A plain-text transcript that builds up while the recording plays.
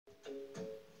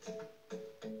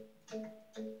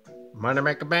Money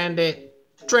Maker Bandit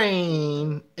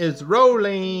train is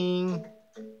rolling.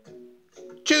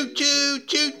 Choo choo,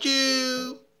 choo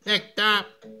choo. Next stop,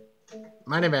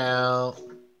 Moneyville.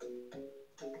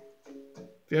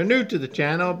 If you're new to the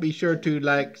channel, be sure to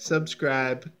like,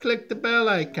 subscribe, click the bell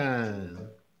icon.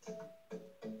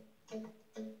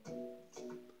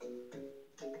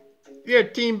 If you're a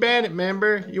Team Bandit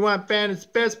member, you want Bandit's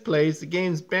best plays, the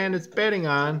games Bandit's betting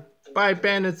on, buy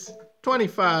Bandit's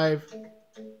 $25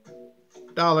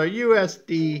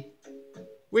 USD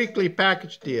weekly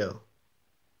package deal.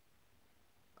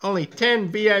 Only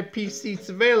 10 VIP seats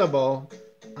available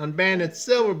on Bandit's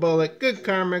Silver Bullet Good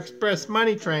Karma Express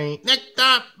Money Train. Next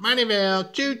stop,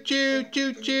 Moneyville. Choo choo,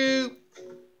 choo choo.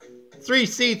 3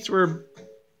 seats were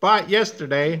bought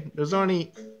yesterday. There's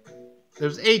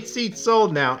 8 seats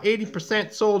sold now.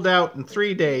 80% sold out in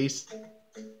 3 days.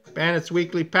 Bandit's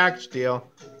weekly package deal.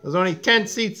 There's only 10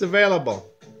 seats available.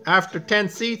 After 10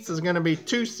 seats, there's going to be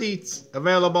 2 seats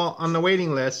available on the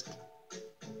waiting list.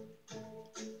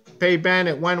 Pay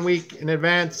Bandit 1 week in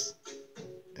advance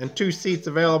and 2 seats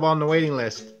available on the waiting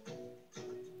list.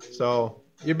 So,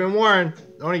 you've been warned.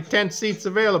 Only 10 seats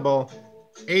available.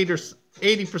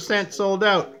 80% sold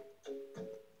out.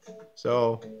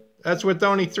 So, that's with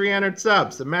only 300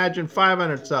 subs. Imagine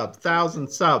 500 subs, 1,000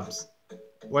 subs.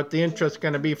 What the interest is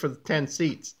going to be for the 10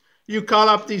 seats. You call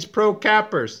up these pro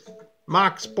cappers.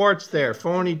 Mock Sports there,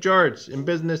 Phony George, in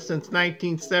business since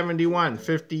 1971,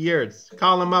 50 years.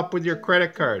 Call them up with your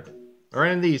credit card. Or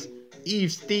any of these Eve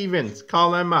Stevens,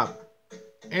 call them up.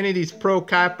 Any of these pro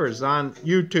cappers on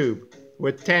YouTube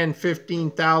with 10,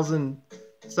 15,000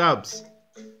 subs.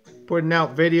 Putting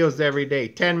out videos every day,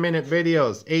 10-minute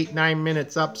videos, 8-9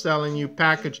 minutes upselling you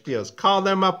package deals. Call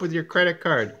them up with your credit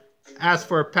card. Ask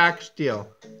for a package deal.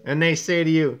 And they say to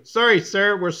you, sorry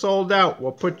sir, we're sold out.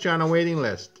 We'll put you on a waiting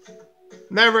list.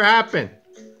 Never happened.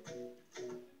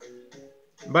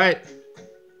 But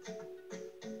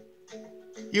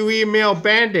you email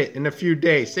Bandit in a few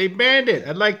days. Say, Bandit,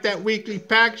 I'd like that weekly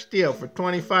package deal for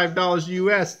 $25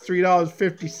 US,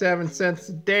 $3.57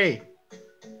 a day.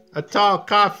 A tall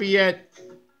coffee at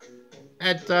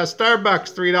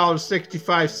Starbucks,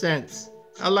 $3.65.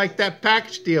 I like that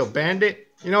package deal, Bandit.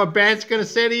 You know what Bandit's gonna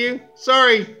say to you?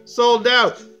 Sorry, sold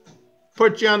out.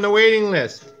 Put you on the waiting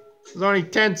list. There's only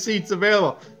 10 seats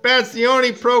available. Bandit's the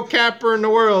only pro capper in the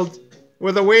world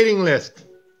with a waiting list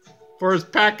for his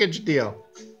package deal.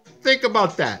 Think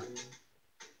about that.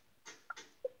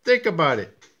 Think about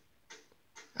it.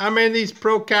 How many of these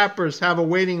pro cappers have a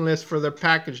waiting list for their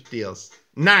package deals?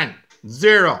 None.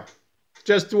 0.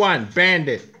 Just one.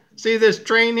 Bandit. See this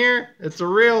train here? It's a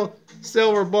real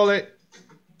Silver Bullet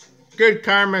Good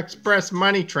Karma Express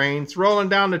money train. It's rolling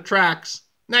down the tracks.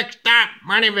 Next stop,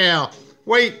 Moneyville.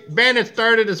 Wait, Bandit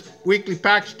started his weekly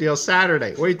package deal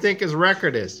Saturday. What do you think his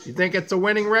record is? You think it's a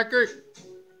winning record?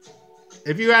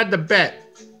 If you had to bet,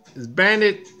 is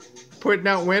Bandit putting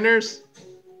out winners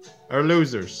or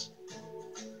losers?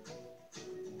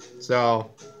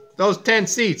 So, those 10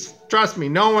 seats, trust me,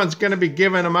 no one's going to be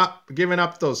giving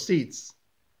up those seats.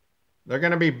 They're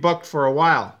going to be booked for a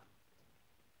while.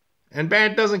 And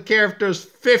Bandit doesn't care if there's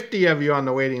 50 of you on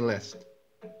the waiting list.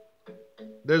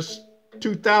 There's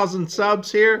 2,000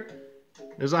 subs here.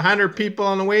 There's 100 people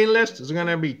on the waiting list. There's going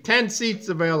to be 10 seats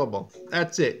available.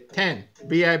 That's it. 10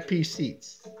 VIP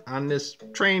seats on this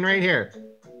train right here.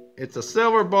 It's a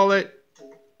Silver Bullet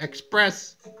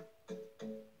Express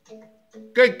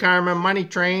Good Karma money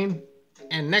train.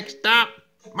 And next stop,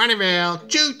 Moneyville.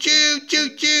 Choo choo,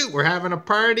 choo choo. We're having a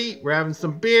party. We're having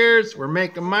some beers. We're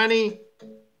making money.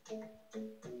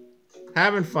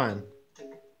 Having fun.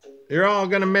 You're all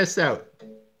going to miss out.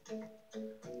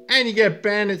 And you get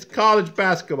Bandit's college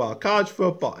basketball, college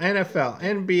football, NFL,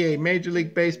 NBA, Major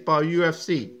League Baseball,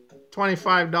 UFC.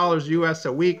 $25 US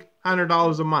a week,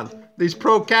 $100 a month. These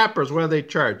pro cappers, what do they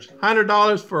charge?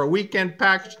 $100 for a weekend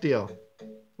package deal.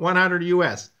 $100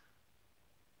 US.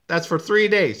 That's for 3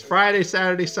 days, Friday,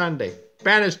 Saturday, Sunday.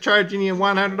 Bandit's charging you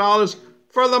 $100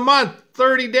 for the month,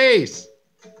 30 days.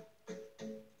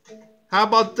 How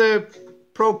about the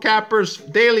pro cappers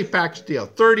daily package deal?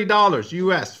 $30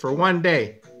 US for 1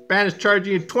 day. Bandit's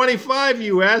charging you $25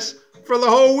 US for the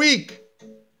whole week.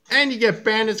 And you get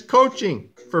Bandit's coaching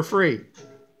for free.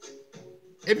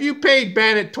 If you paid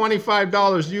Bandit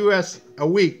 $25 US a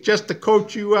week just to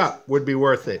coach you up, would be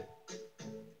worth it.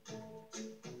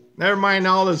 Never mind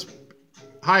all his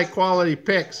high quality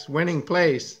picks, winning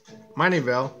plays.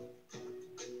 Moneyville.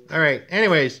 Alright,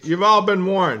 anyways, you've all been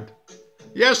warned.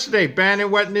 Yesterday, Bandit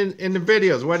went in the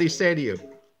videos. What did he say to you?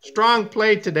 Strong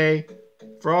play today.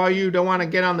 For all you that want to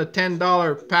get on the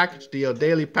 $10 package deal,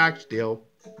 daily package deal,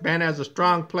 Ben has a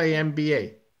strong play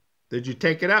NBA. Did you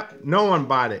take it up? No one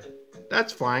bought it.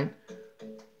 That's fine.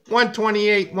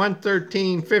 128,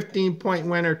 113, 15-point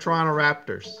winner, Toronto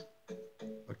Raptors.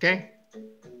 Okay?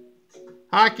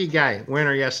 Hockey guy,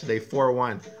 winner yesterday,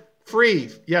 4-1. Free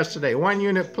yesterday, 1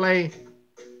 unit play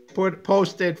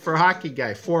posted for hockey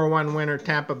guy, 4-1 winner,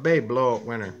 Tampa Bay, blowout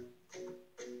winner.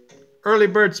 Early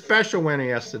bird special winner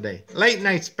yesterday. Late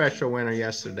night special winner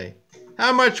yesterday.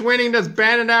 How much winning does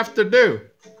Bandit have to do?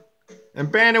 And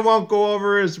Bandit won't go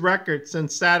over his record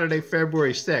since Saturday,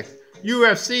 February 6th.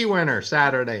 UFC winner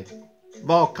Saturday,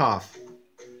 Volkov.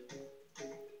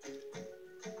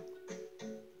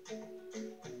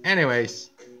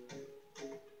 Anyways,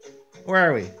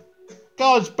 where are we?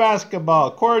 College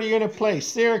basketball, quarter unit play,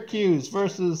 Syracuse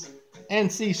versus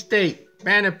NC State.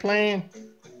 Bandit playing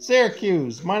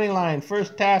Syracuse, money line,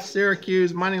 first half,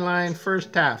 Syracuse, money line,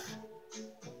 first half.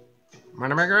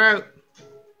 Moneymaker out.